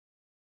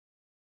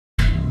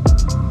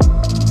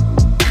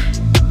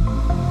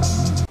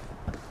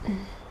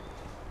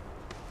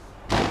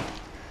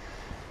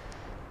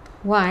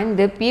1.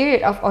 The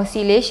period of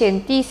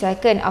oscillation t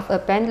second of a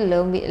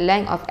pendulum with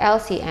length of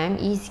LCM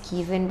is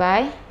given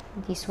by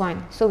this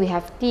one. So we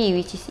have t,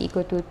 which is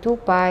equal to 2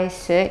 pi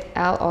sert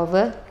L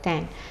over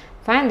 10.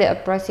 Find the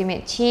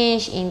approximate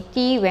change in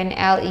t when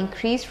L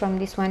increase from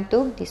this one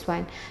to this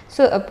one.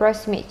 So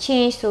approximate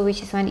change, so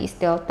which is one is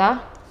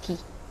delta t.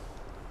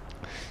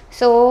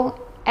 So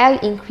L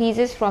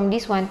increases from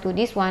this one to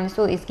this one,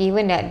 so it's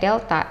given that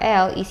delta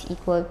L is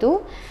equal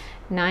to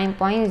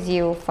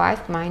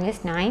 9.05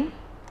 minus 9.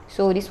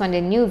 So this one,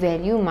 the new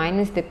value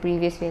minus the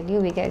previous value,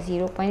 we get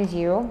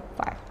 0.05.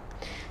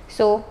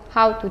 So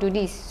how to do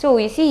this? So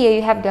you see here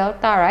you have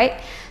delta, right?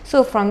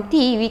 So from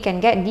t we can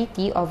get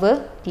dt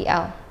over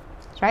dl,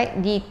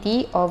 right?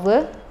 dt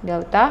over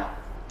delta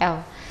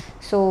L.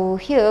 So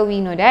here we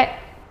know that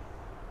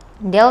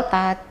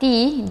delta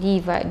t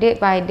divided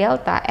by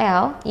delta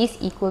L is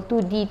equal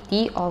to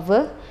dt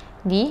over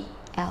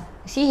dl.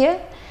 See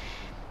here,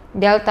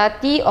 delta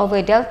t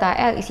over delta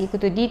L is equal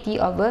to dt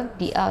over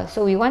dl.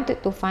 So we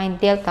wanted to find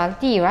delta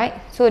t, right?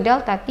 So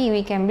delta t,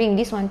 we can bring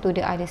this one to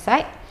the other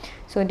side.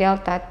 So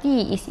delta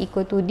t is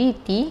equal to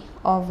dt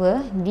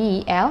over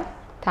dl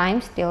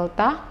times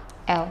delta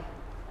L.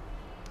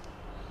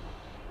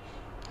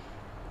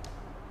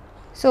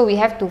 So we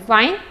have to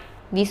find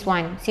this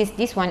one, since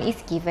this one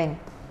is given.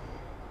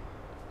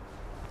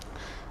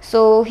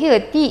 So here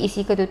t is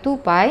equal to 2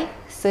 pi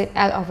sert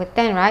L over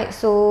 10, right?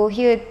 So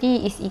here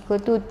t is equal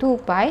to 2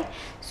 pi,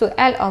 so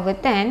L over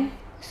 10.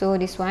 So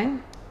this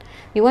one,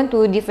 we want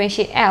to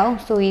differentiate L,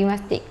 so we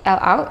must take L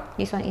out.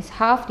 This one is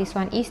half, this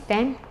one is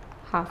 10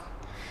 half.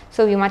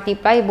 So we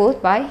multiply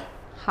both by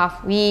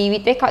half. We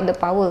take out the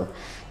power.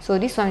 So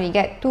this one we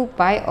get 2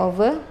 pi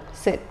over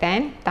sert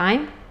 10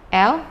 times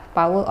L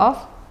power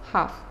of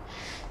half.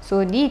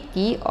 So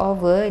dt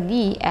over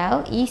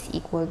dl is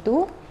equal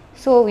to,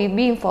 so we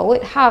bring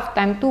forward half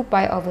times 2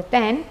 pi over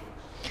 10.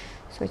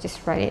 So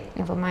just write it,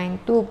 never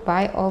mind, 2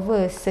 pi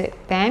over sert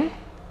 10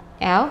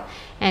 L,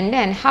 and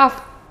then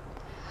half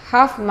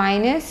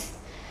minus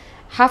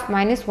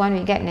 1,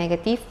 we get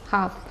negative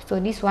half. So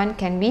this one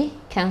can be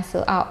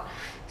cancelled out.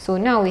 So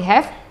now we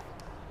have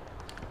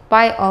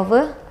pi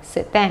over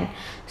sert 10.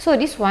 So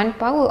this one,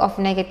 power of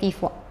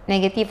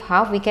negative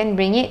half, we can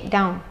bring it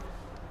down.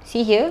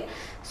 See here.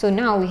 So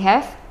now we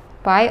have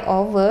pi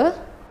over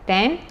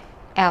 10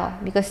 L,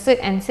 because sert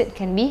and sert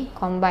can be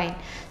combined.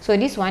 So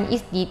this one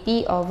is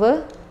dt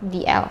over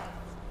dl.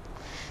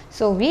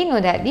 So we know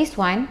that this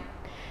one,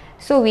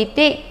 so we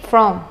take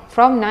from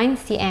 9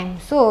 cm.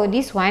 So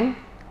this one,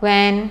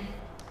 when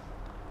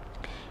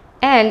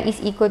L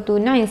is equal to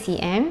 9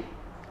 cm,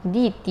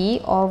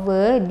 dt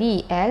over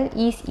dl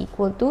is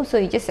equal to, so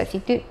you just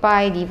substitute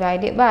pi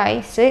divided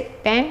by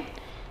sert 10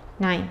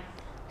 9.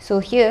 So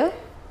here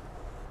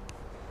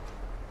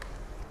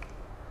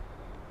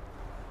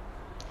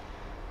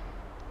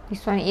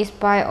this one is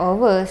pi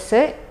over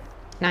sert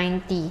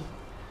 90.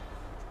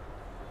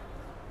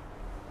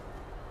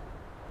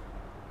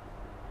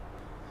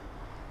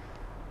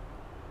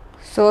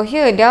 So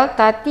here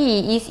delta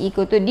t is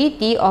equal to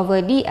dt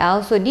over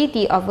dl. So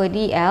dt over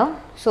dl,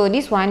 so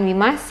this one we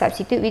must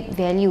substitute with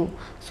value.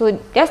 So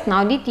just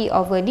now dt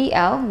over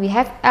dl, we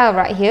have L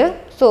right here.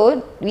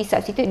 So we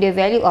substitute the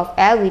value of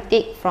L we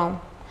take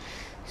from.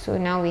 So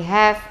now we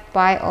have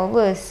pi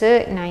over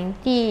sert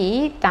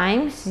 90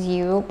 times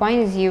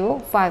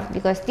 0.05,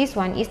 because this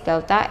one is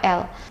delta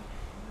L.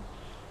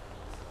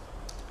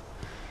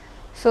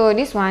 So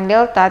this one,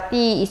 delta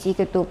t is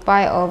equal to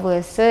pi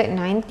over sert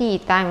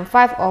 90 times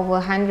 5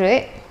 over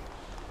 100.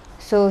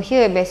 So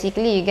here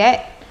basically you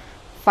get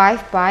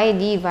 5 pi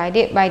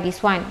divided by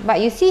this one.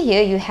 But you see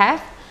here you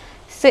have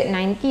sert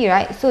 90,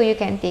 right? So you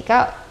can take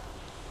out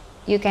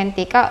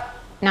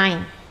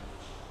 9,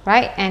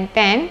 right? And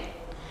 10.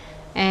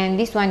 And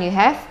this one you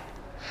have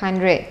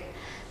 100.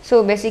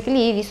 So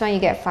basically this one you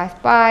get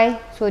 5 pi.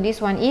 So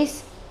this one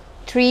is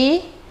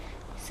 3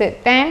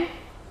 sert 10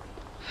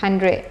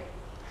 100.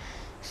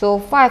 So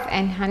 5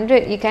 and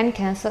 100 you can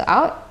cancel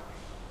out.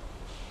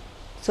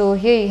 So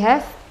here you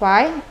have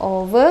pi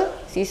over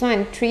this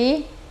one,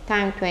 3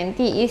 times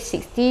 20 is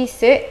 60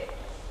 sert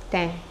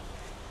 10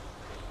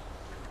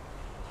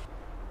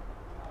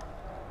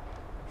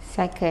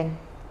 second.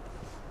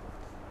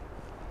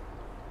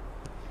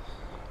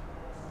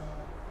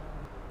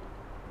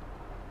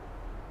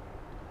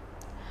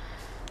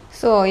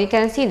 So you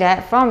can see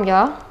that from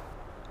your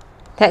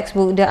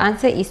textbook, the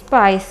answer is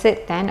pi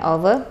sert 10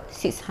 over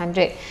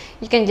 600.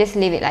 You can just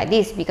leave it like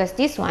this, because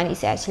this one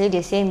is actually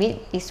the same with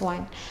this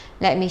one.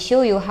 Let me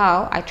show you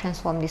how I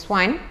transform this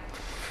one.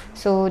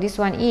 So this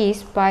one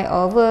is pi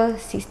over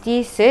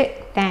 60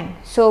 sert 10.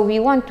 So we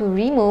want to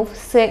remove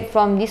sert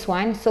from this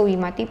one, so we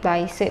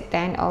multiply sert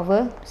 10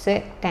 over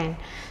sert 10.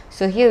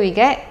 So here we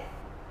get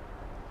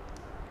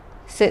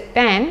sert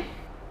 10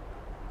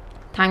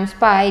 times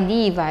pi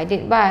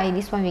divided by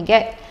this one, we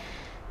get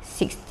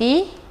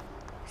 60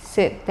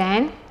 sert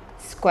 10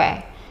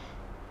 square.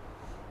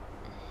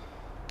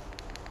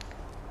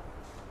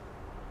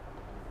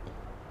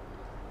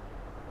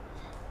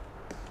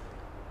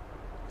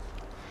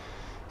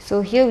 So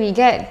here we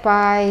get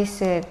pi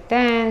sec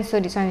 10. So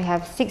this one we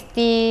have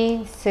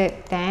 60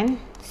 sec 10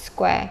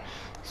 square.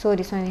 So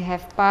this one we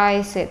have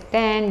pi sec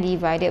 10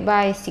 divided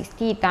by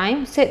 60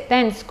 times sec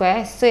 10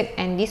 square. Sec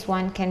and this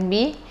one can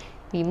be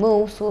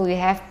removed. So we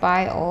have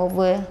pi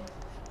over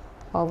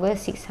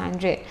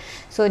 600.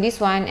 So this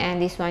one and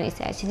this one is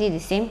actually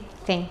the same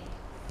thing.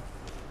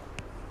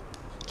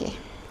 Okay.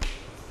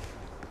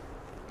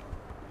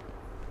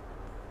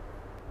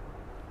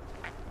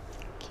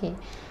 Okay.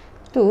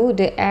 2.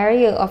 The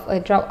area of a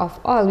drop of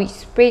oil which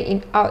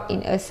spread out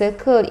in a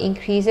circle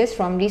increases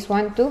from this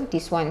one to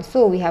this one.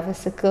 So we have a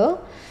circle.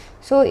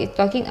 So it's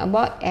talking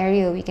about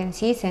area. We can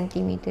see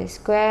centimeter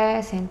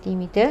square,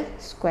 centimeter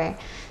square.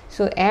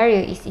 So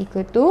area is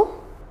equal to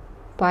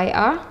pi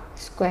r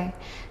square.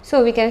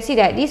 So we can see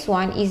that this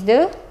one is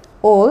the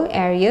old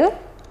area.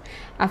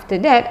 After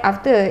that,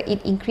 after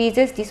it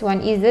increases, this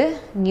one is the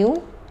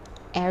new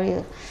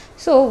area.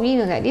 So we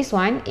know that this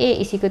one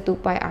A is equal to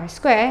pi r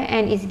square,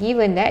 and it's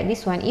given that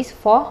this one is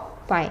 4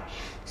 pi.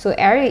 So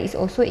area is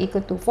also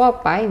equal to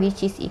 4 pi,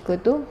 which is equal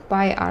to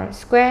pi r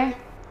square.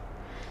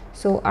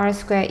 So r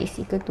square is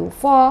equal to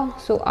 4.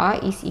 So r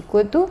is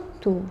equal to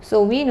 2.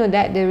 So we know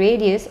that the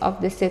radius of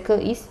the circle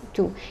is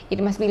 2.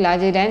 It must be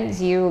larger than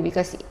 0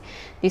 because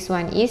this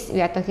one is,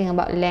 we are talking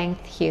about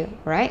length here,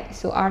 right?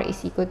 So r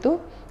is equal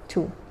to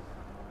 2.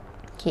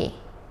 Okay.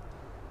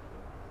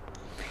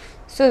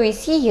 So we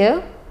see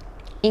here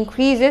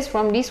increases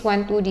from this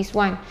one to this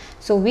one.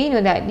 So we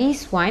know that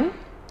this one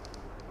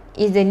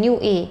is the new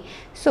A.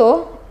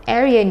 So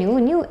area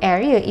new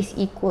area is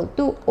equal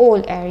to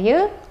old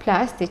area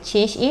plus the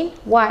change in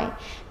Y,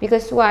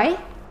 because Y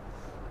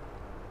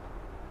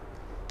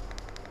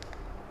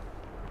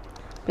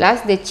plus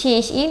the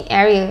change in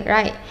area,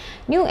 right?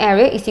 New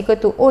area is equal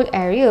to old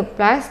area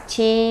plus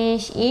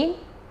change in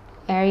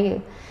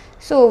area.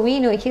 So we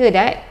know here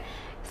that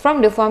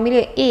from the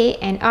formula A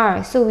and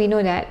R, so we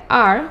know that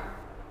A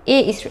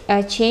is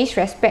changed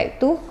respect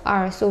to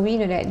R. So we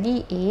know that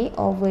dA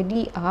over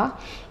dR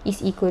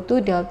is equal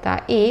to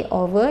delta A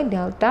over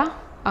delta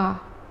R.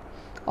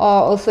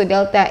 Or also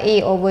delta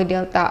A over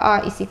delta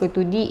R is equal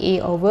to dA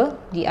over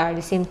dR,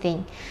 the same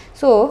thing.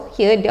 So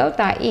here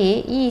delta A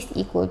is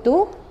equal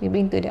to, we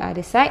bring to the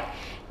other side,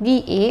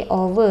 dA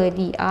over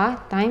dR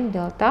times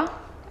delta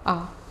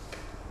R.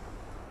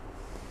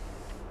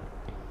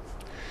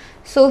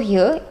 So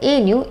here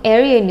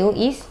area new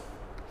is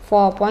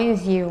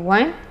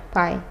 4.01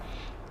 pi.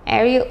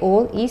 Area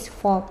old is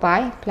 4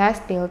 pi plus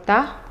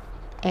delta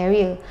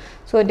area.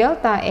 So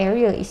delta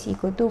area is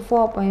equal to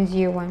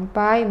 4.01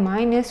 pi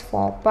minus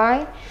 4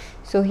 pi.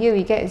 So here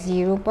we get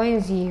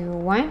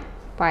 0.01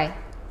 pi.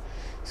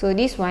 So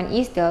this one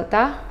is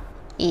delta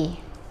A.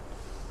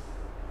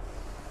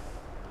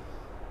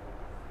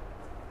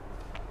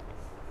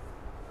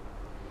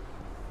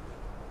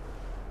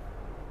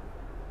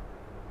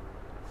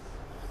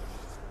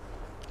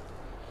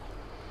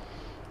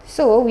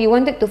 So we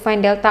wanted to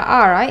find delta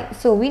R, right?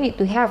 So we need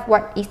to have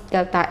what is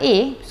delta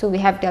A. So we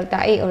have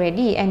delta A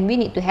already, and we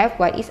need to have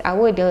what is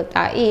our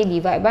delta A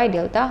divided by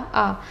delta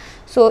R.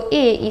 So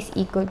A is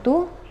equal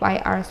to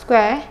pi r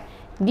square,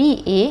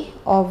 dA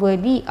over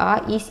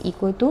dR is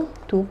equal to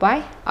 2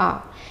 pi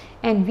r.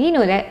 And we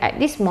know that at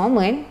this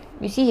moment,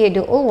 you see here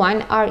the old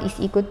one, R is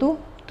equal to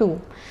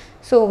 2.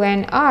 So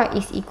when R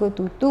is equal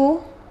to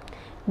 2,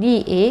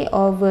 dA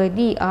over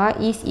dR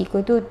is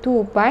equal to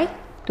 2 pi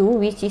 2,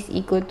 which is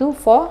equal to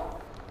 4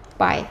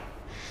 pi.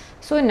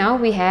 So now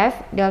we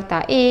have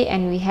delta A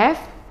and we have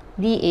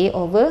dA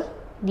over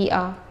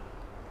dR.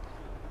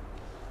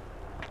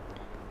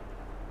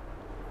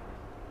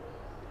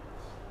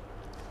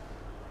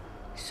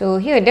 So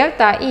here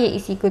delta A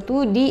is equal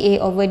to dA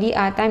over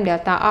dR times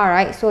delta R,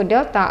 right? So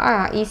delta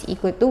R is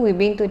equal to, we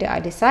bring to the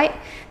other side,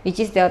 which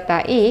is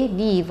delta A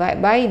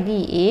divided by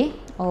dA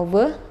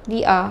over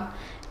dR.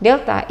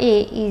 Delta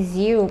A is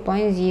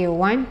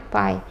 0.01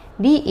 pi.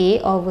 dA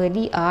over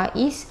dR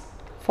is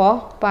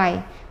 4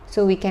 pi.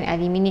 So we can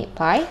eliminate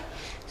pi.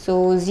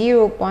 So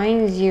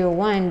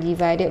 0.01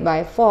 divided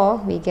by 4,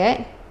 we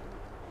get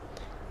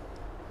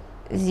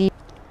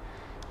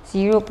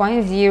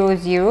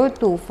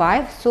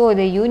 0.0025. So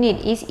the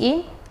unit is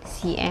in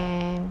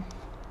cm.